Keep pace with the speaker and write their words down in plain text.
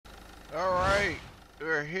Alright,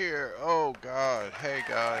 we're here. Oh god, hey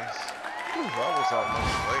guys. Whew, I was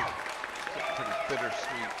almost late. It's a pretty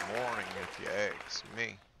bittersweet morning if you ask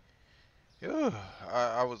me. Ugh,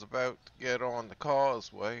 I was about to get on the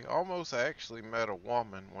causeway. Almost actually met a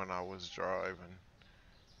woman when I was driving.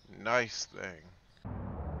 Nice thing.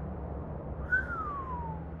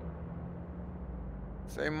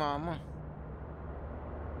 Say, mama,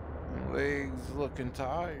 legs looking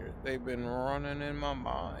tired. They've been running in my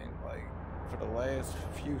mind like for the last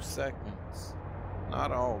few seconds.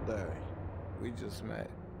 Not all day. We just met.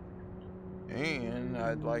 And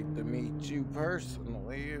I'd like to meet you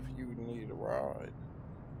personally if you need a ride.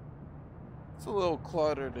 It's a little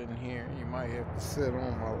cluttered in here. You might have to sit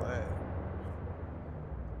on my lap.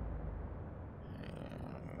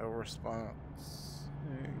 No response.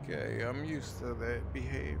 Okay, I'm used to that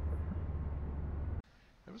behavior.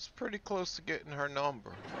 It was pretty close to getting her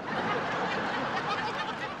number.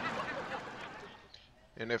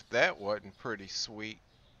 And if that wasn't pretty sweet,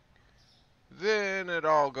 then it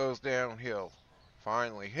all goes downhill.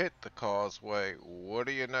 Finally hit the causeway. What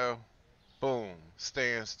do you know? Boom.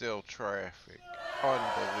 Standstill traffic.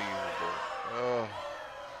 Unbelievable. Ugh.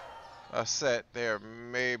 I sat there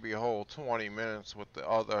maybe a whole 20 minutes with the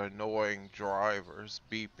other annoying drivers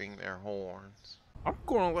beeping their horns. I'm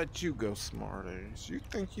gonna let you go, smartass. You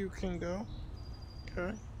think you can go?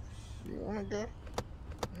 Okay. You wanna go?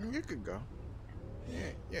 You can go.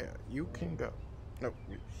 Yeah, you can go. No,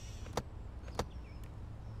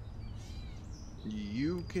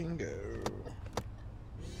 you can go.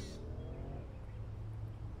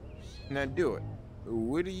 Now do it.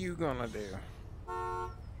 What are you gonna do?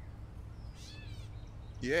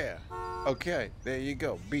 Yeah. Okay, there you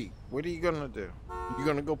go. Beep. What are you gonna do? You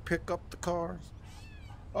gonna go pick up the cars?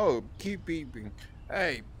 Oh, keep beeping.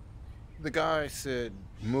 Hey, the guy said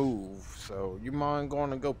move, so you mind going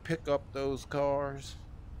to go pick up those cars?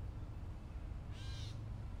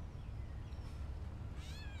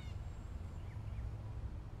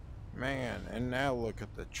 Man, and now look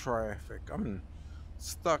at the traffic. I'm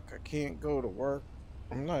stuck. I can't go to work.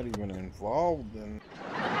 I'm not even involved in...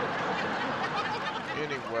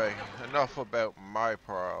 Anyway, enough about my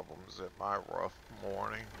problems at my rough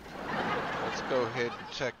morning. Let's go ahead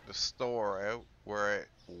and check the store out. We're at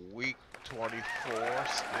week 24 still.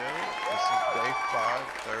 This is day 5,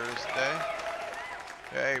 Thursday.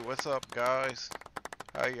 Hey, what's up, guys?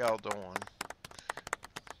 How y'all doing?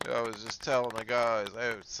 I was just telling the guys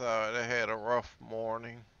outside I had a rough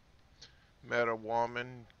morning. Met a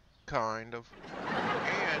woman, kind of.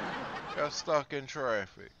 And got stuck in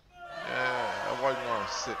traffic. I wasn't going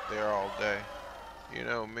to sit there all day. You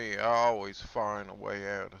know me, I always find a way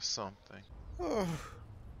out of something. I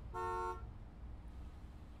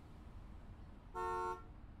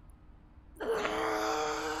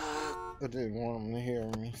didn't want him to hear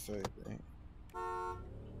me say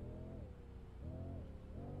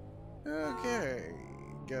that. Okay,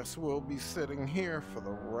 guess we'll be sitting here for the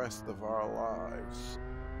rest of our lives.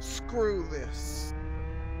 Screw this.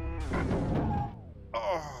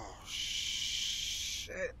 Oh,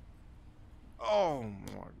 shit. Oh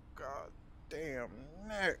my god damn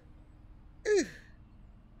neck.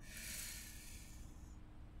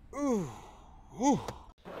 Ooh. Ooh.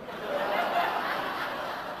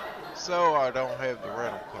 So I don't have the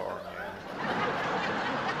rental car now.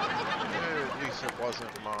 At least it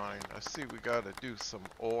wasn't mine. I see we gotta do some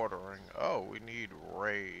ordering. Oh, we need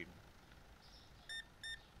raid.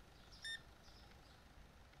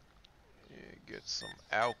 Yeah, get some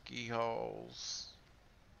alcohols.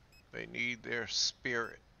 They need their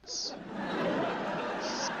spirits.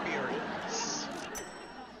 Spirits.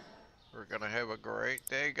 We're gonna have a great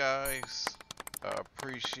day, guys. I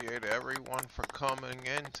appreciate everyone for coming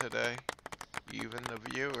in today, even the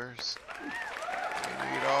viewers. We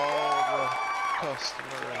need all the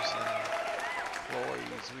customers and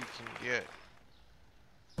employees we can get.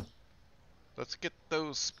 Let's get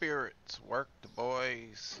those spirits. Work the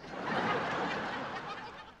boys.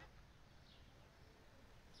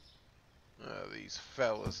 These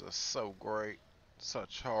fellas are so great.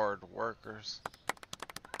 Such hard workers.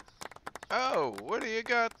 Oh, what do you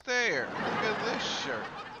got there? Look at this shirt.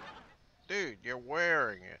 Dude, you're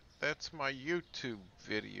wearing it. That's my YouTube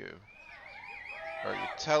video. Are you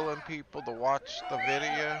telling people to watch the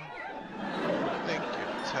video? I think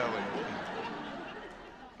you're telling people.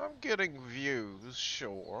 I'm getting views,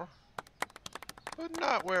 sure. But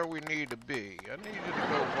not where we need to be. I need you to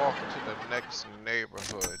go walk to the next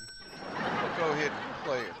neighborhood. I'll go ahead and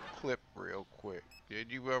play a clip real quick.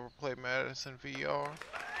 Did you ever play Madison VR?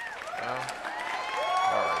 No?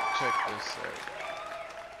 Alright, check this out.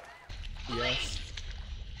 Yes.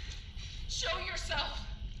 yourself.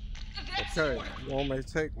 That's Okay, your... you want me to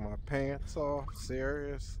take my pants off?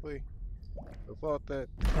 Seriously? I thought that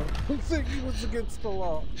thinking was against the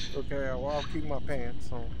law. Okay, well, I'll keep my pants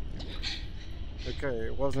on. Okay,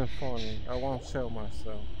 it wasn't funny. I won't show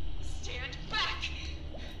myself. Stand back.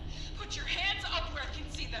 Put your hands up where I can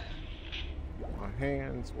see them. My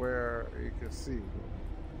hands where you can see me.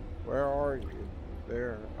 Where are you?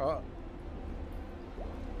 They're up.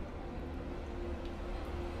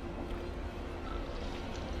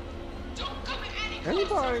 Don't come any closer.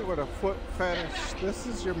 Anybody with a foot fetish, this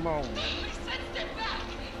is your moment. I said step back.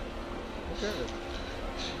 Okay.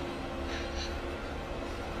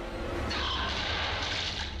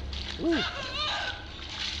 Ooh.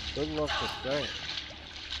 Good luck with that.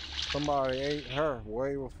 Somebody ate her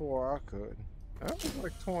way before I could. That was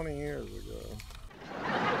like 20 years ago.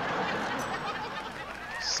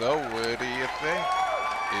 So, what do you think?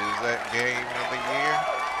 Is that game of the year?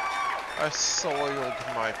 I soiled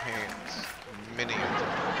my pants many a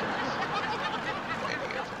times. Many a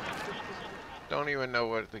times. Don't even know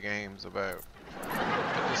what the game's about.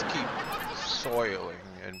 I just keep soiling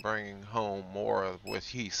and bringing home more of what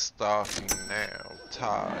he's stocking now.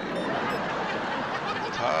 Tide.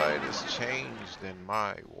 The tide has changed in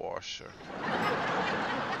my washer.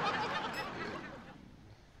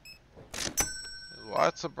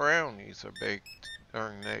 Lots of brownies are baked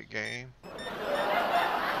during that game.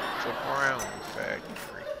 It's a brownie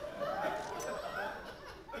factory.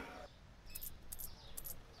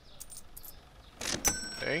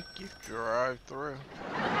 Thank you, drive through.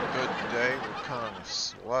 Good day, we're kind of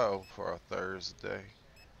slow for a Thursday.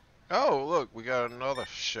 Oh, look, we got another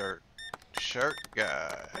shirt. Shirt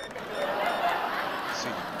guy. See,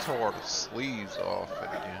 he tore the sleeves off it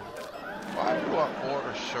again. Why do I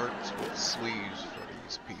order shirts with sleeves for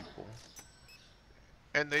these people?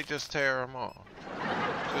 And they just tear them off.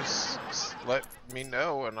 Just let me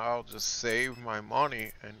know and I'll just save my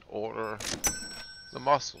money and order the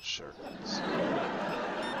muscle shirts.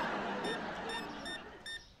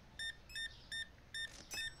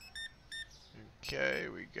 Okay,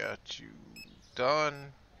 we got you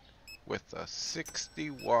done with a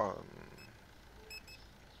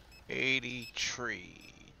 6180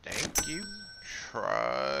 tree. Thank you.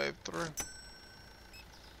 Drive through.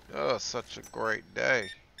 Oh, such a great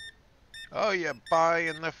day. Oh, you're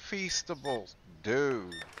buying the Feastables.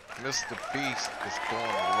 Dude, Mr. Beast is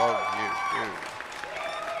going to love you,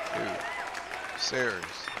 dude. Dude,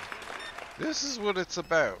 seriously. This is what it's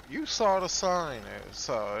about. You saw the sign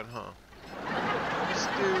outside, huh? This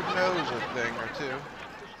dude knows a thing or two.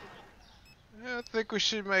 Yeah, I think we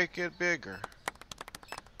should make it bigger.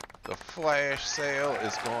 The flash sale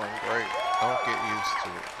is going great. Don't get used to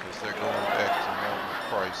it, because they're going back to normal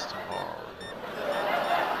price tomorrow.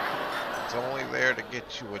 It's only there to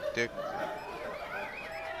get you addicted.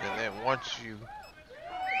 And then once you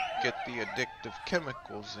get the addictive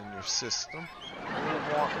chemicals in your system,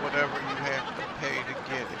 you'll want whatever you have to pay to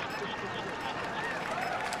get it.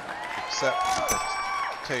 Except for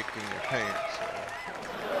taking your pants off.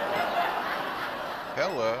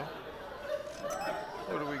 Hello.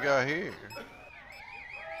 What do we got here?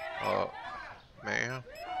 Ma'am. I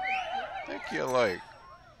think you like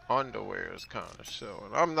underwear is kind of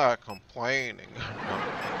showing. I'm not complaining, but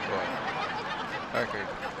I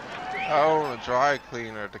own a dry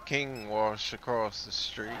cleaner, the King Wash across the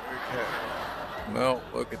street. Okay. Well,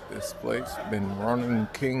 look at this place. Been running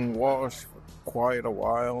King Wash for quite a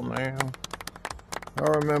while now. I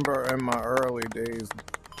remember in my early days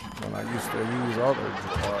when I used to use other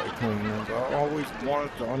dry cleaners, I always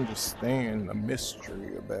wanted to understand the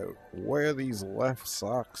mystery about where these left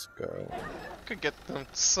socks go. Could get them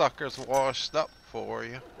suckers washed up for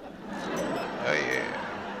you. Oh yeah.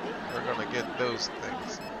 We're gonna get those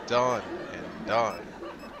things done and done.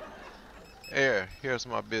 Here's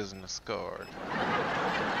my business card.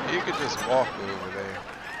 You could just walk over there.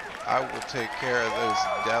 I will take care of those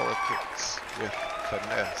delicates with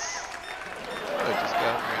finesse. I just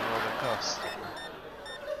got me another customer.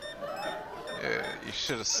 Yeah, you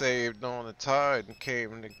should have saved on the tide and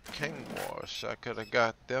came to King Wash. I could have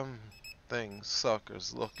got them things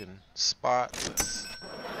suckers looking spotless.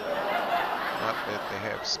 Not that they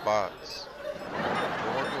have spots.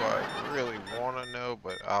 Nor do I really want to know,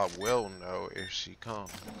 but I will know if she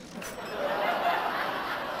comes.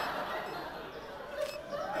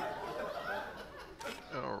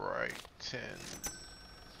 Alright, 10.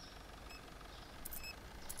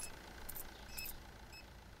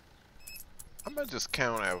 I'm gonna just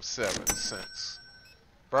count out 7 cents.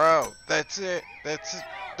 Bro, that's it. That's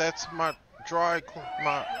my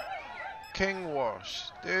my King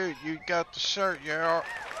Wash. Dude, you got the shirt.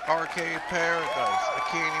 Arcade Paradise. I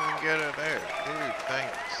can't even get it there. Dude,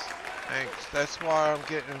 thanks. Thanks. That's why I'm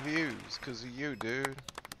getting views. Because of you, dude.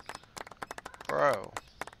 Bro.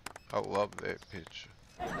 I love that picture.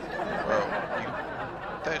 Bro,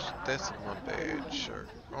 that's my bad shirt.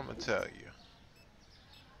 I'm gonna tell you.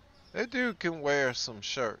 That dude can wear some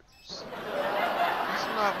shirts. He's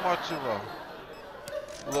not much of a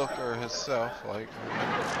looker himself like me.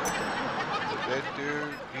 But that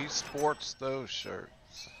dude, he sports those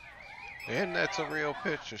shirts. And that's a real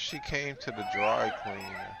picture. She came to the dry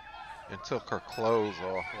cleaner and took her clothes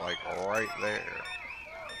off like right there.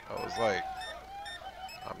 I was like,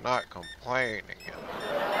 I'm not complaining, you know.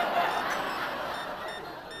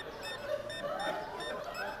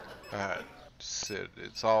 I said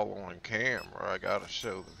it's all on camera. I gotta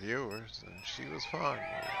show the viewers, and she was fine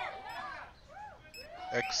with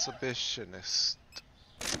it. Exhibitionist.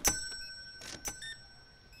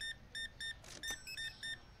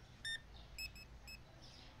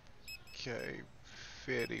 Okay,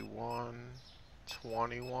 51,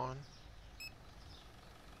 21.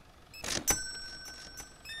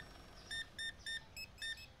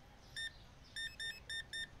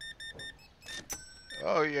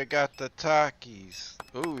 Oh, you got the Takis.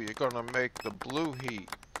 Ooh, you're gonna make the blue heat.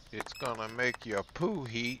 It's gonna make your poo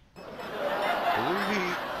heat. Blue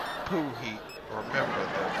heat, poo heat. Remember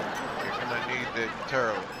that. You're gonna need that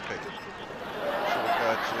toilet paper. Should've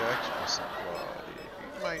got your extra supply.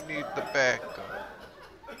 You might need the backup.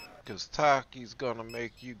 Cause Taki's gonna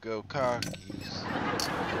make you go cockies.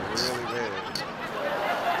 Really bad.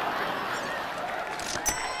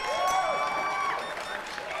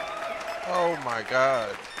 Oh my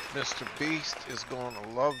god, Mr. Beast is going to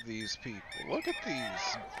love these people. Look at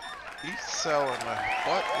these. He's selling a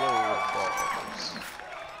buttload of balls.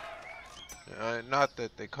 Not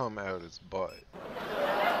that they come out as butt.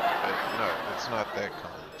 No, it's not that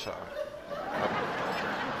kind of chocolate.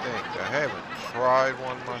 I haven't tried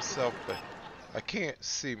one myself, but I can't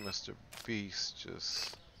see Mr. Beast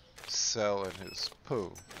just selling his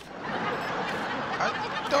poo.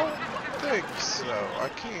 I don't think so. I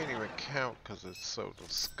can't even count because it's so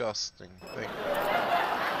disgusting thinking.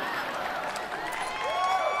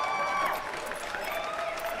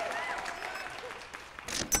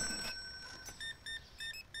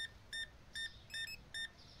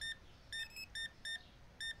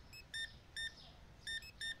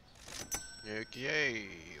 Okay,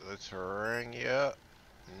 let's ring you up.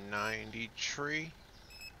 93,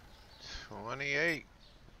 28.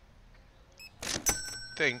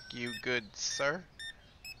 Thank you, good sir.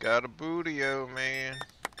 Got a bootio, man.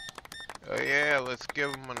 Oh yeah, let's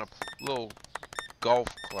give him a little golf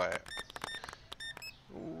clap.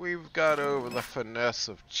 We've got over the finesse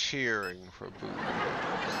of cheering for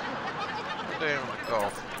bootios. Go down the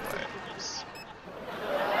golf claps.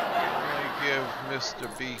 We only give Mr.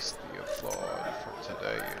 Beast the applaud for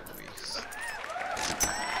today at least.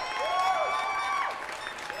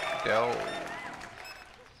 Delve.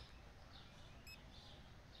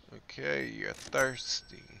 Okay, you're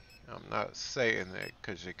thirsty. I'm not saying that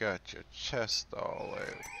because you got your chest all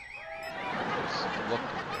out. Just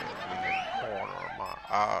looking at me in the corner of my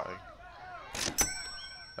eye.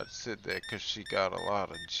 I said that because she got a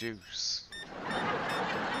lot of juice.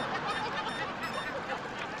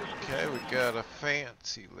 Okay, we got a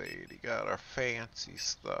fancy lady. Got our fancy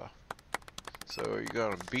stuff. So are you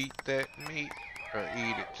gonna beat that meat or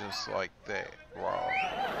eat it just like that, raw?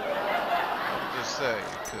 I'm just saying,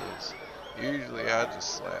 because usually I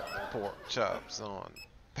just slap the pork chops on the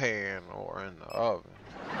pan or in the oven.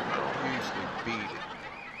 I don't usually beat it.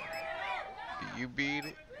 Do you beat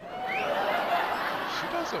it? She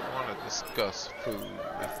doesn't want to discuss food with me.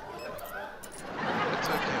 It's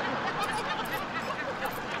okay.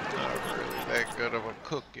 Not really that good of a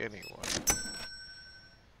cook anyway.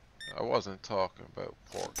 I wasn't talking about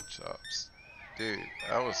pork chops. Dude,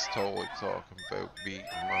 I was totally talking about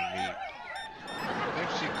beating my meat. I think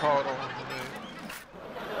she caught on to that.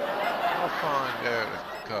 I'll find out if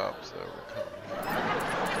the cops ever come here.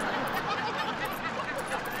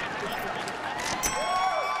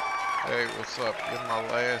 Hey, what's up? You're my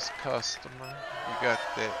last customer. You got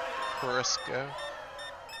that Crisco?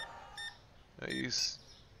 I used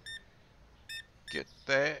get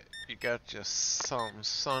that. You got your some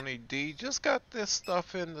Sunny D. Just got this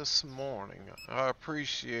stuff in this morning. I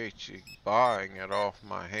appreciate you buying it off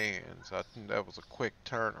my hands. I think that was a quick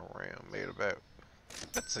turnaround. Made about,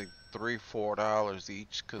 let's say, $3-4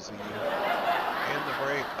 each because of you. And the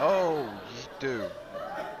rate. Oh,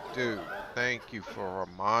 dude, thank you for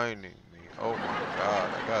reminding me. Oh my God,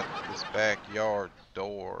 I got this backyard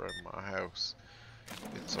door in my house.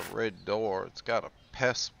 It's a red door. It's got a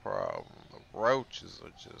pest problem. The roaches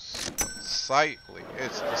are just sightly.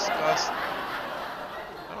 It's disgusting.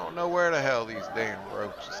 I don't know where the hell these damn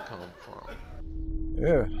roaches come from.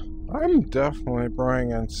 Yeah, I'm definitely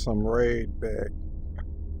bringing some raid back.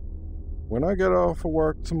 When I get off of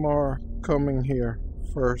work tomorrow, coming here,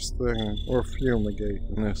 first thing, we're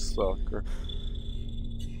fumigating this sucker.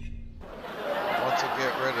 Once I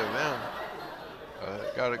get rid of them,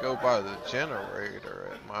 I gotta go by the generator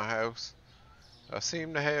at my house. I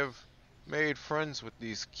seem to have made friends with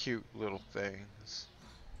these cute little things.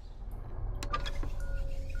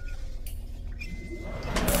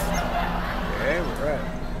 Yeah, right.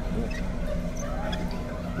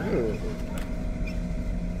 Good.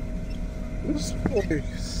 This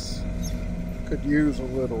place could use a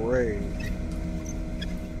little raid.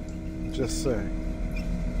 Just saying.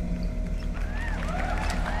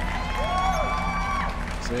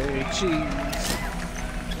 Say cheese.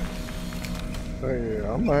 So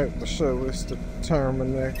yeah, I might have to show this to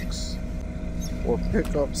Terminix or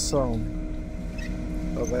pick up some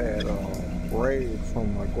of that raid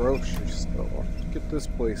from my grocery store. Get this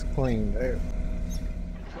place cleaned out.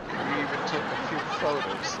 We even took a few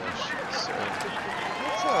photo sessions, so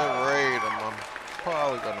once I raid them, I'm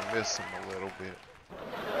probably gonna miss them a little bit.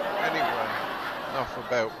 Anyway, enough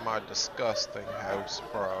about my disgusting house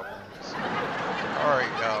problems.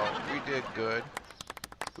 Alright, y'all, we did good.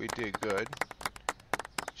 We did good.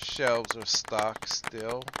 Shelves are stocked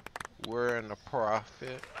still. We're in a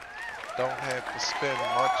profit. Don't have to spend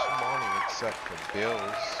much money except for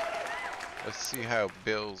bills. Let's see how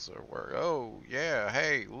bills are working. Oh, yeah,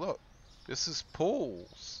 hey, look. This is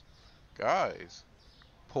pools. Guys,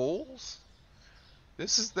 pools?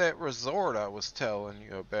 This is that resort I was telling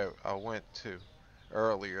you about I went to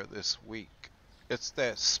earlier this week. It's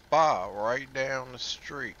that spa right down the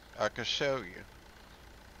street. I can show you.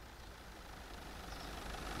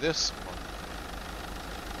 This one.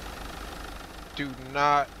 Do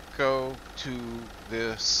not go to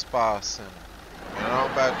this spa center. And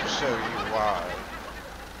I'm about to show you why.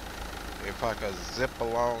 If I could zip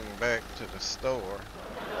along back to the store.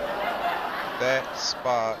 That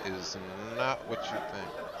spa is not what you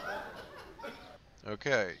think.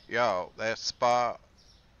 Okay, y'all, that spa,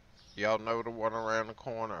 y'all know the one around the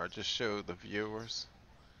corner I just showed the viewers?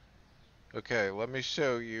 Okay, let me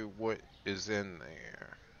show you what is in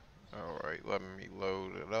there. Alright, let me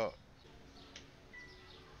load it up.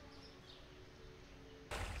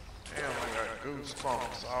 Damn, I got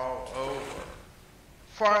goosebumps all over.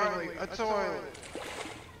 Finally, a toilet!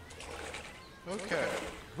 Okay,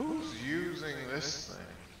 who's using this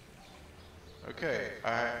thing? Okay,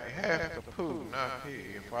 I have to poo, not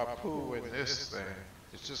pee. If I poo in this thing,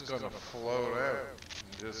 it's just gonna float out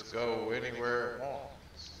and just go anywhere it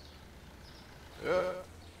wants. Yep,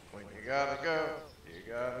 when you gotta go, you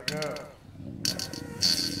gotta go.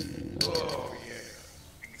 Oh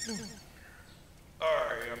yeah.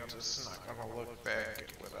 Alright, I'm just not gonna look back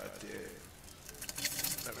at what I did.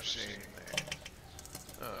 No shame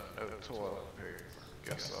there. No toilet paper.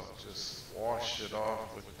 Guess I'll just wash it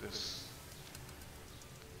off with this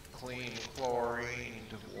clean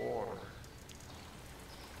chlorined water.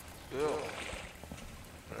 Ugh.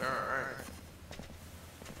 Alright.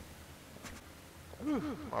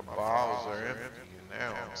 My bowels are empty and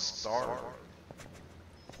now I'm starving.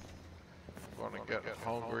 I'm gonna get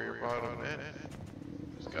hungry about a minute.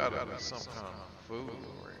 There's gotta be some kind of food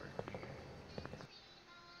around here.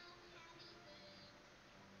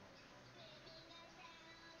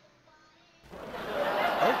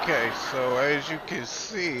 Okay, so as you can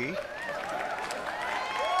see,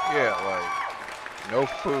 yeah, like, no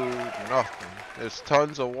food, nothing. There's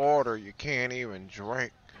tons of water you can't even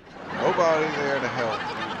drink. Nobody there to help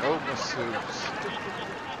you, no masseuse.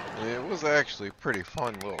 It was actually a pretty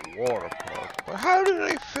fun little water park. But how do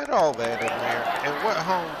they fit all that in there? And what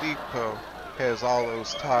Home Depot has all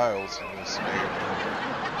those tiles in this neighborhood?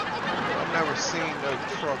 I've never seen no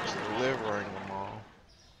trucks delivering them all.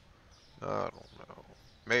 I don't know.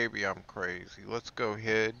 Maybe I'm crazy. Let's go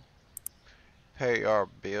ahead. Pay our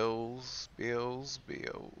bills. Bills.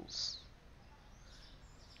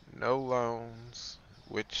 No loans,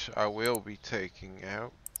 which I will be taking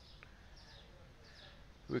out.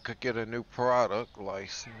 We could get a new product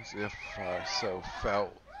license if I so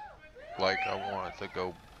felt like I wanted to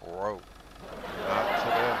go broke. Not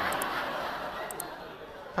today.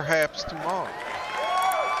 Perhaps tomorrow.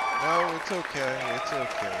 No, it's okay. It's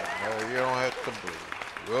okay. No, you don't have to breathe.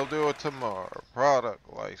 We'll do it tomorrow. Product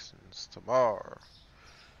license tomorrow.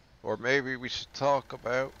 Or maybe we should talk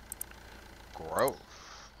about growth.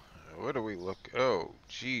 What do we look? Oh,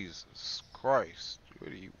 Jesus Christ. What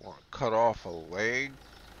do you want? Cut off a leg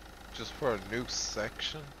just for a new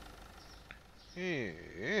section?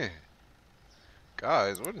 Yeah.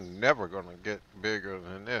 Guys, we're never gonna get bigger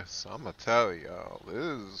than this. I'ma tell y'all, this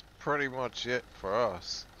is pretty much it for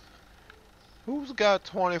us. Who's got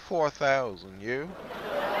 24,000? You? You?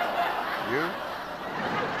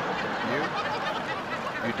 You?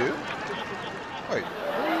 You do? Wait,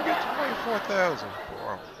 where do you get 24,000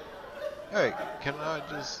 from? Hey, can I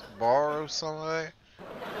just borrow some of that?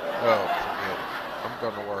 Oh, forget it. I'm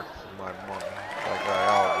gonna work for my money, like I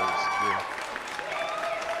always do.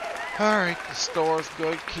 Alright, the store's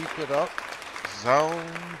good, keep it up. Zone,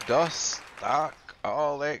 dust, stock,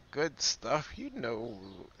 all that good stuff. You know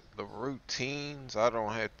the routines. I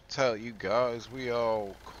don't have to tell you guys. We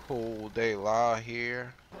all cool de la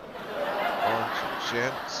here. Bunch of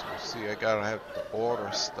gents. Well, see, I gotta have to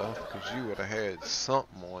order stuff because you would have had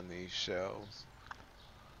something on these shelves.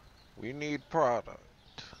 We need product.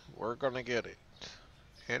 We're gonna get it.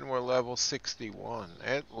 And we're level 61.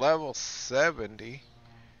 At level 70,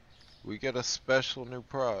 we get a special new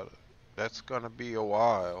product. That's gonna be a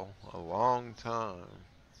while, a long time.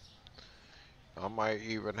 I might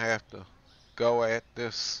even have to go at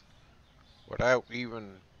this without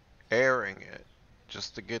even airing it,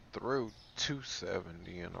 just to get through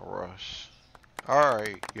 270 in a rush.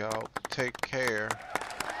 Alright, y'all, take care.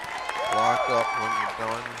 Lock up when you're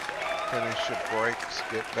done. Finish your breaks,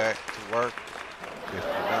 get back to work. If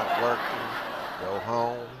you're not working, go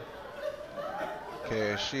home.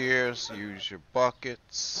 Cashiers, use your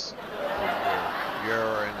buckets for your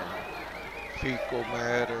urine and fecal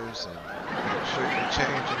matters, and make sure you're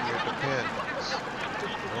changing your depends. I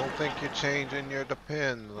don't think you're changing your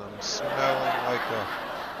depends. I'm smelling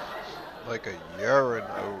like a urine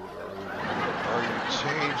odor. Are you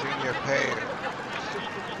changing your pails?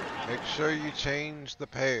 Make sure you change the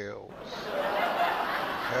pails.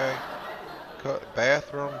 Okay?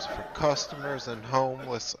 Bathrooms for customers and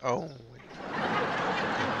homeless only.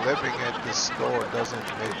 And living at this store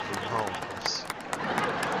doesn't make you homeless.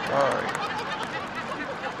 Alright.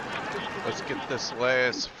 Let's get this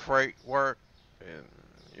last freight work and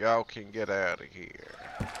y'all can get out of here.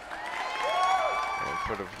 And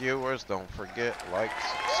for the viewers, don't forget, like,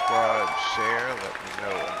 subscribe, share. Let me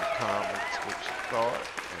know in the comments what you thought.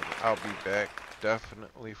 And I'll be back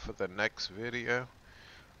definitely for the next video.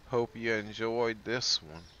 Hope you enjoyed this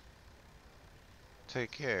one.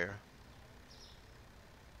 Take care.